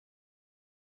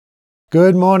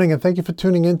Good morning, and thank you for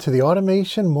tuning in to the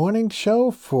Automation Morning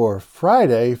Show for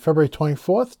Friday, February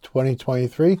 24th,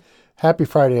 2023. Happy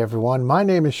Friday, everyone. My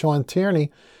name is Sean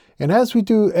Tierney, and as we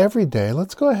do every day,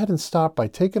 let's go ahead and start by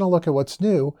taking a look at what's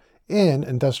new in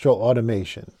industrial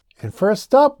automation. And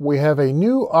first up, we have a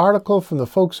new article from the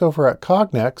folks over at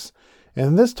Cognex,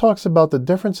 and this talks about the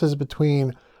differences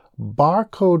between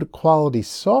barcode quality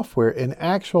software and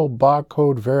actual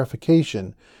barcode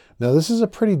verification. Now, this is a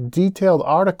pretty detailed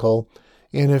article,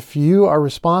 and if you are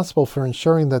responsible for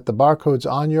ensuring that the barcodes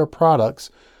on your products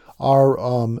are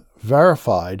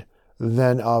verified,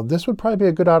 then this would probably be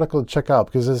a good article to check out,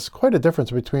 because there's quite a difference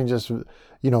between just,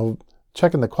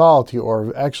 checking the quality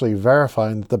or actually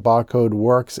verifying that the barcode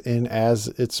works in as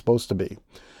it's supposed to be.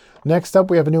 Next up,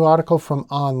 we have a new article from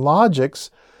OnLogix.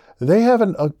 They have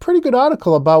a pretty good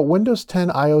article about Windows 10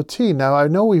 IoT. Now, I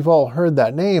know we've all heard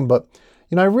that name, but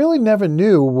I really never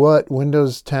knew what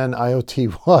Windows 10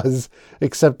 IoT was,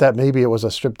 except that maybe it was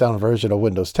a stripped down version of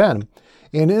Windows 10.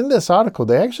 And in this article,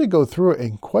 they actually go through it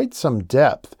in quite some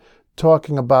depth,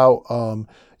 talking about,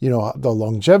 the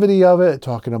longevity of it,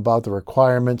 talking about the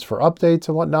requirements for updates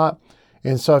and whatnot.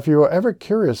 And so if you're ever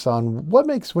curious on what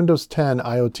makes Windows 10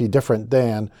 IoT different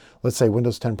than, let's say,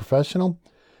 Windows 10 Professional,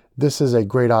 this is a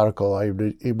great article. I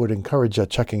would encourage you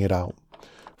checking it out.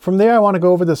 From there, I want to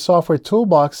go over the software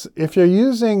toolbox. If you're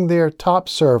using their top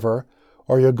server,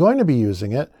 or you're going to be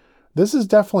using it, this is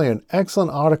definitely an excellent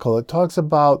article. It talks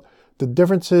about the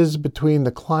differences between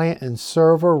the client and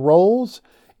server roles,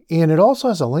 and it also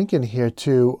has a link in here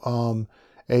to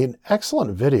an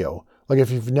excellent video. Like if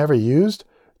you've never used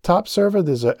top server,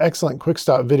 there's an excellent quick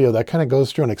start video that kind of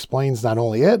goes through and explains not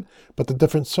only it, but the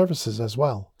different services as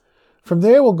well. From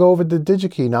there, we'll go over the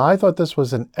DigiKey. Now, I thought this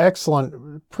was an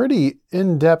excellent, pretty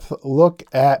in-depth look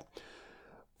at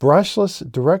brushless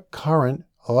direct current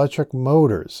electric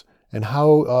motors and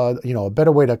how, a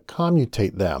better way to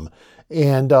commutate them.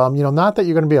 And, not that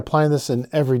you're going to be applying this in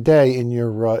every day in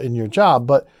your job,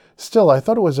 but still, I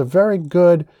thought it was a very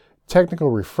good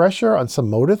technical refresher on some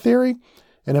motor theory.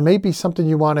 And it may be something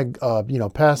you want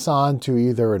to, pass on to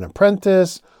either an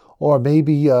apprentice or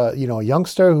maybe, a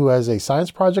youngster who has a science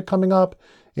project coming up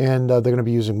and they're going to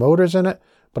be using motors in it.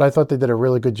 But I thought they did a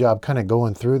really good job kind of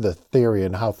going through the theory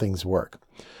and how things work.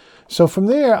 So from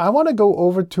there, I want to go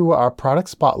over to our product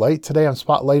spotlight. Today, I'm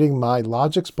spotlighting my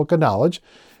Logix Book of Knowledge.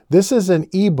 This is an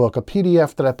ebook, a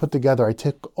PDF that I put together. I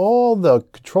took all the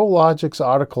ControlLogix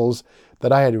articles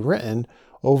that I had written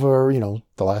over,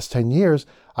 the last 10 years.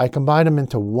 I combined them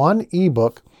into one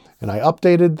ebook, and I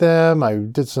updated them. I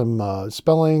did some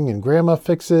spelling and grammar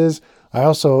fixes. I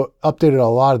also updated a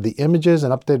lot of the images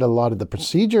and updated a lot of the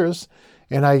procedures.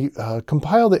 And I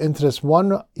compiled it into this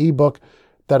one ebook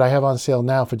that I have on sale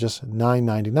now for just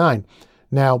 $9.99.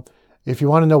 Now, if you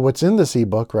want to know what's in this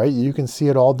ebook, right, you can see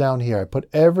it all down here. I put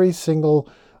every single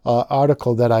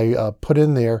article that I put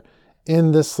in there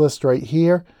in this list right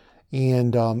here.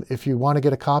 And if you want to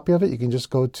get a copy of it, you can just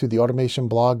go to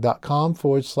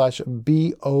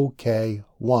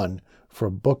theautomationblog.com/BOK1 for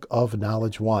Book of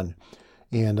Knowledge 1.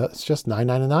 And it's just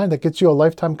 $9.99. That gets you a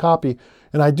lifetime copy.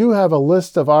 And I do have a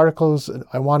list of articles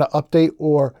I want to update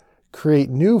or create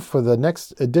new for the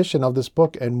next edition of this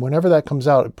book. And whenever that comes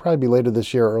out, it'll probably be later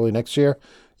this year or early next year,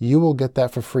 you will get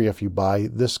that for free if you buy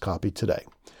this copy today.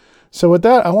 So with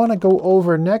that, I want to go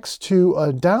over next to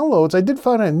downloads. I did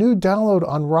find a new download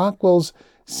on Rockwell's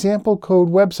sample code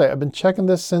website. I've been checking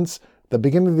this since the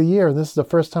beginning of the year, and this is the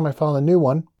first time I found a new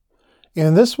one.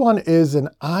 And this one is an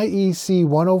IEC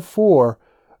 104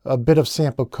 bit of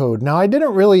sample code. Now, I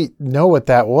didn't really know what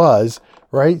that was,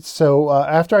 right? So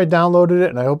after I downloaded it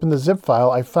and I opened the zip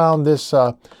file, I found this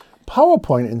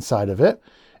PowerPoint inside of it.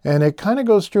 And it kind of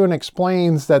goes through and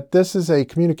explains that this is a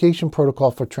communication protocol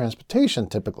for transportation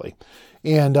typically,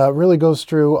 and really goes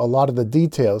through a lot of the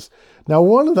details. Now,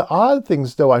 one of the odd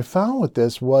things, though, I found with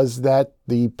this was that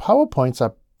the PowerPoints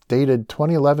are dated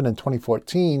 2011 and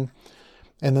 2014,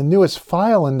 and the newest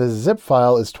file in the zip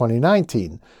file is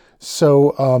 2019.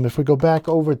 So if we go back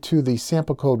over to the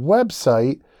sample code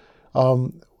website,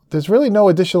 there's really no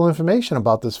additional information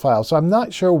about this file. So I'm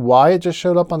not sure why it just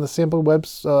showed up on the sample code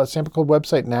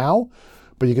website now,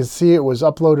 but you can see it was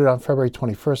uploaded on February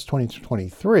 21st,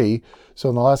 2023. So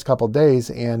in the last couple of days.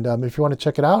 And if you want to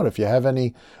check it out, if you have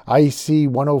any IEC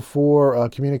 104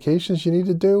 communications you need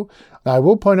to do, now I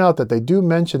will point out that they do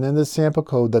mention in this sample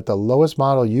code that the lowest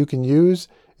model you can use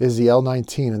is the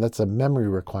L19, and that's a memory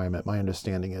requirement, my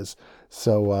understanding is.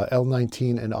 So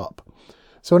L19 and up.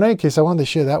 So in any case, I wanted to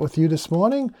share that with you this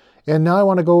morning. And now I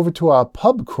want to go over to our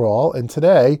pub crawl. And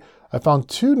today I found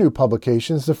two new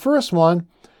publications. The first one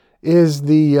is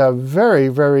the very,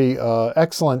 very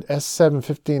excellent S7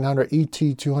 1500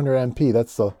 ET200MP.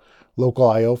 That's the local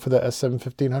I/O for the S7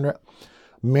 1500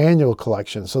 manual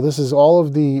collection. So this is all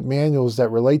of the manuals that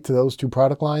relate to those two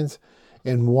product lines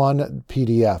in one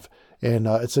PDF. And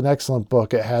it's an excellent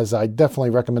book. I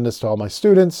definitely recommend this to all my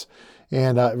students,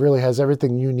 and it really has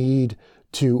everything you need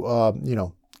to,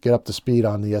 get up to speed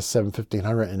on the S7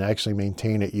 1500 and actually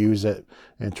maintain it, use it,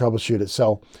 and troubleshoot it.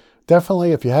 So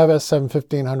definitely, if you have S7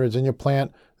 1500s in your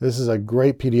plant, this is a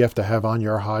great PDF to have on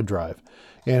your hard drive.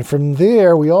 And from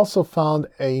there, we also found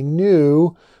a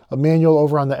manual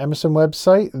over on the Emerson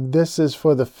website. This is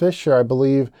for the Fisher, I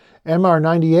believe,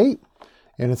 MR98,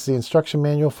 and it's the instruction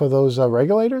manual for those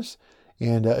regulators.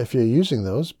 And if you're using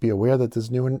those, be aware that there's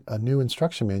a new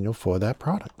instruction manual for that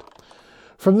product.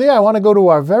 From there, I want to go to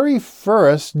our very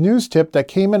first news tip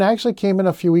that actually came in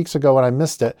a few weeks ago and I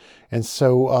missed it. And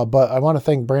so, but I want to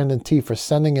thank Brandon T for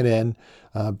sending it in.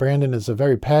 Brandon is a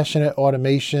very passionate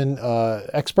automation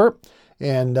expert.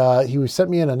 And he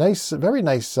sent me in a very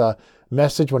nice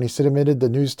message when he submitted the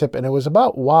news tip. And it was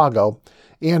about Wago.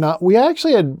 And we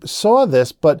actually saw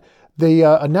this, but they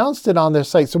announced it on their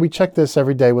site. So we check this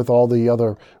every day with all the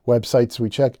other websites we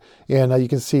check. And you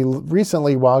can see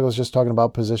recently Wago was just talking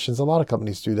about positions. A lot of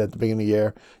companies do that at the beginning of the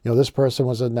year. This person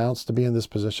was announced to be in this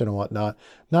position and whatnot.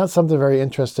 Not something very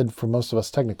interested for most of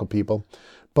us technical people.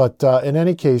 But in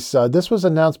any case, this was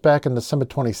announced back on December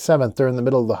 27th during the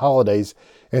middle of the holidays.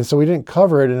 And so we didn't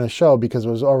cover it in a show because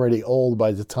it was already old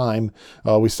by the time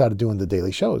we started doing the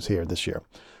daily shows here this year.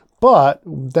 But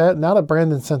now that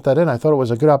Brandon sent that in, I thought it was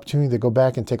a good opportunity to go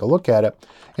back and take a look at it.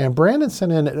 And Brandon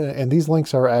sent in, and these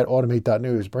links are at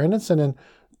automate.news. Brandon sent in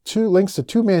two links to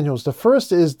two manuals. The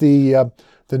first is the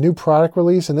new product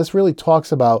release, and this really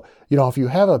talks about, if you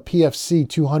have a PFC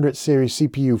 200 series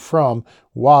CPU from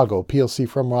Wago, PLC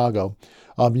from Wago,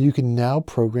 you can now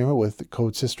program it with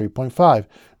CodeSys 3.5.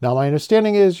 Now, my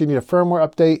understanding is you need a firmware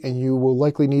update, and you will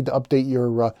likely need to update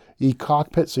your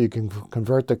eCockpit so you can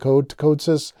convert the code to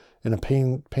CodeSys in a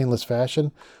painless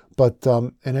fashion. But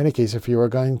in any case, if you are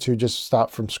going to just start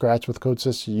from scratch with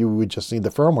CodeSys, you would just need the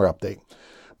firmware update.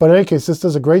 But in any case, this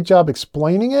does a great job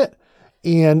explaining it.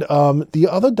 And the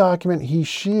other document he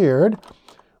shared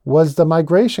was the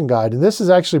migration guide. And this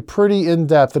is actually pretty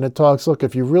in-depth, and it talks, look,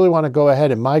 if you really want to go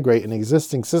ahead and migrate an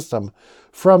existing system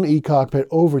from eCockpit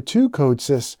over to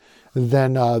CodeSys,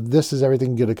 then this is everything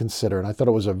you're going to consider. And I thought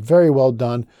it was a very well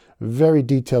done, very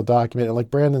detailed document. And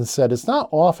like Brandon said, it's not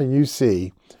often you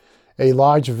see a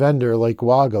large vendor like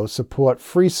Wago support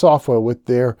free software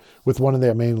with one of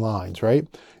their main lines, right?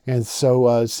 And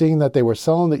so seeing that they were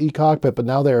selling the eCockpit, but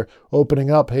now they're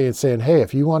opening up, and saying, hey,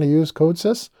 if you want to use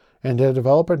CodeSys and they're a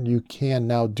developer, you can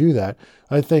now do that.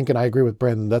 I think, and I agree with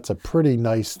Brandon, that's a pretty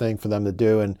nice thing for them to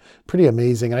do and pretty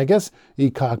amazing. And I guess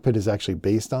eCockpit is actually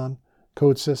based on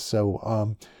CodeSys.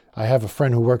 So I have a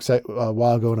friend who works at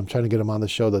Wago, and I'm trying to get him on the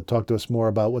show to talk to us more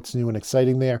about what's new and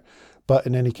exciting there. But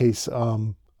in any case,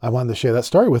 I wanted to share that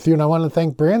story with you, and I want to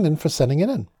thank Brandon for sending it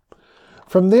in.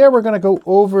 From there, we're going to go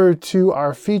over to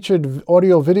our featured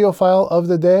audio-video file of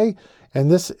the day, and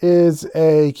this is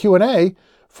a Q&A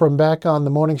from back on the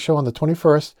morning show on the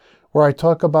 21st, where I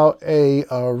talk about a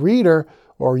reader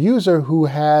or user who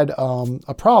had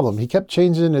a problem. He kept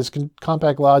changing his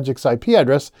Compact Logic's IP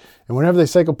address, and whenever they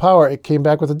cycled power, it came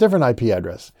back with a different IP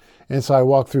address. And so I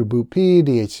walked through BootP,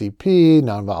 DHCP,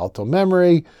 non-volatile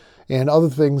memory, and other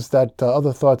things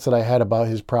other thoughts that I had about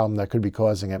his problem that could be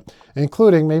causing it,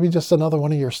 including maybe just another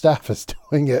one of your staff is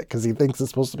doing it because he thinks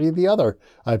it's supposed to be the other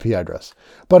IP address.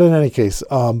 But in any case,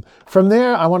 from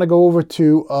there, I want to go over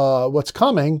to what's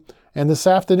coming. And this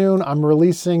afternoon, I'm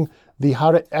releasing the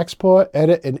how to export,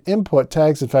 edit, and import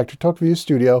tags in Factory Talk View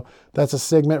Studio. That's a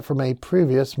segment from a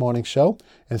previous morning show.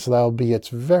 And so that will be its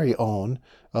very own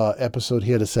episode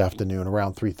here this afternoon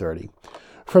around 3:30.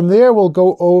 From there, we'll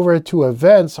go over to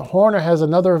events. Horner has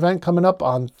another event coming up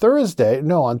on Tuesday,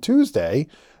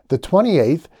 the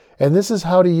 28th. And this is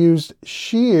how to use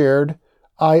shared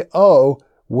I/O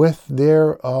with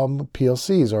their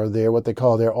PLCs, or what they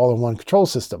call their all-in-one control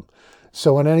system.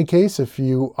 So in any case, if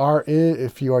you are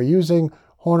using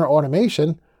Horner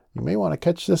Automation, you may want to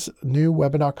catch this new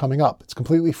webinar coming up. It's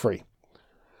completely free.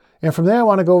 And from there, I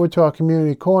want to go over to our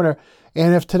community corner.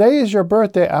 And if today is your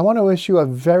birthday, I want to wish you a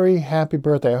very happy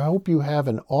birthday. I hope you have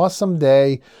an awesome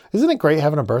day. Isn't it great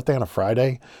having a birthday on a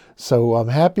Friday? So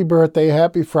happy birthday,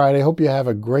 happy Friday. Hope you have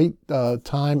a great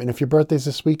time. And if your birthday's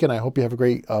this weekend, I hope you have a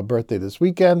great birthday this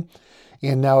weekend.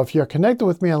 And now if you're connected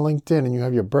with me on LinkedIn and you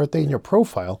have your birthday in your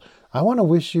profile, I want to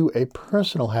wish you a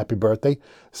personal happy birthday,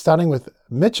 starting with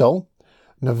Mitchell,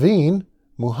 Naveen,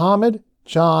 Muhammad,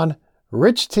 John,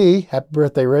 Rich T, happy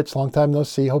birthday, Rich. Long time no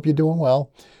see. Hope you're doing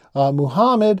well.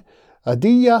 Muhammad,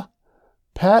 Adiya,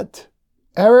 Pat,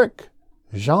 Eric,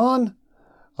 Jean,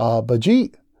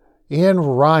 Bajit,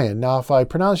 and Ryan. Now, if I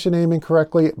pronounce your name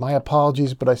incorrectly, my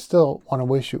apologies, but I still want to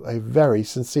wish you a very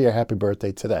sincere happy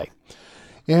birthday today.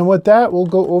 And with that, we'll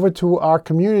go over to our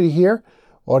community here,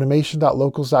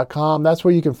 automation.locals.com. That's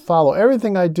where you can follow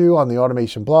everything I do on the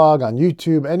Automation blog, on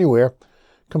YouTube, anywhere,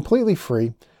 completely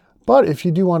free. But if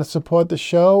you do want to support the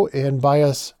show and buy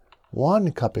us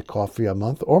 1 cup of coffee a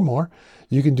month or more,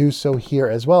 you can do so here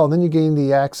as well. And then you gain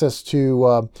the access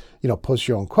to, post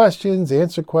your own questions,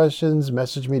 answer questions,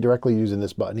 message me directly using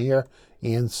this button here,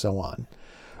 and so on.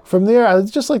 From there,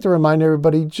 I'd just like to remind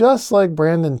everybody, just like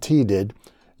Brandon T did,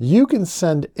 you can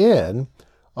send in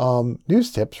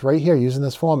news tips right here using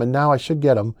this form. And now I should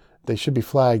get them. They should be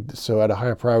flagged so at a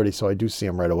higher priority so I do see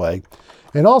them right away.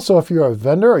 And also, if you're a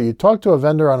vendor or you talk to a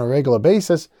vendor on a regular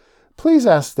basis, please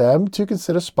ask them to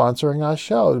consider sponsoring our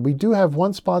show. We do have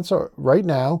one sponsor right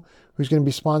now who's going to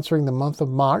be sponsoring the month of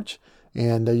March.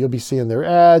 And you'll be seeing their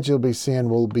ads. You'll be seeing,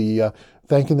 we'll be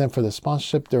thanking them for the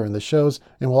sponsorship during the shows.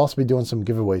 And we'll also be doing some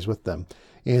giveaways with them.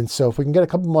 And so if we can get a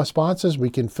couple more sponsors, we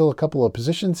can fill a couple of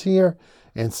positions here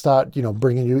and start,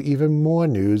 bringing you even more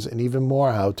news and even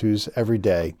more how-tos every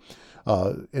day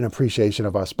in appreciation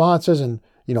of our sponsors and,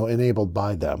 enabled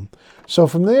by them. So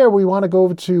from there, we want to go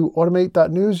over to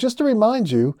automate.news just to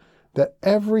remind you that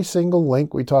every single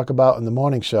link we talk about in the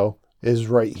morning show is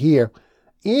right here.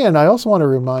 And I also want to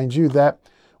remind you that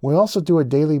we also do a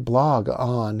daily blog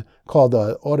called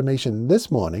Automation This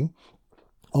Morning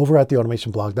over at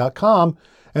theautomationblog.com.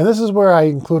 And this is where I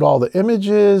include all the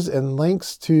images and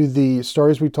links to the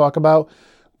stories we talk about.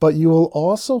 But you will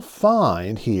also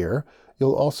find here,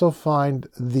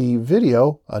 the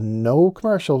video, a no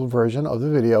commercial version of the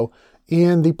video,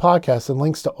 and the podcast, and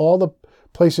links to all the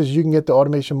places you can get the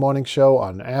Automation Morning Show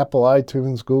on Apple,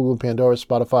 iTunes, Google, Pandora,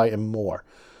 Spotify, and more.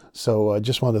 So I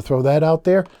just wanted to throw that out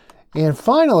there. And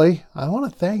finally, I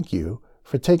want to thank you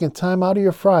for taking time out of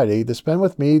your Friday to spend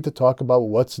with me to talk about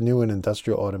what's new in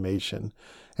industrial automation.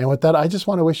 And with that, I just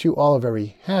want to wish you all a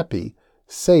very happy,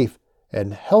 safe,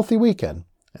 and healthy weekend.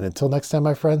 And until next time,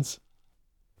 my friends,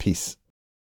 peace.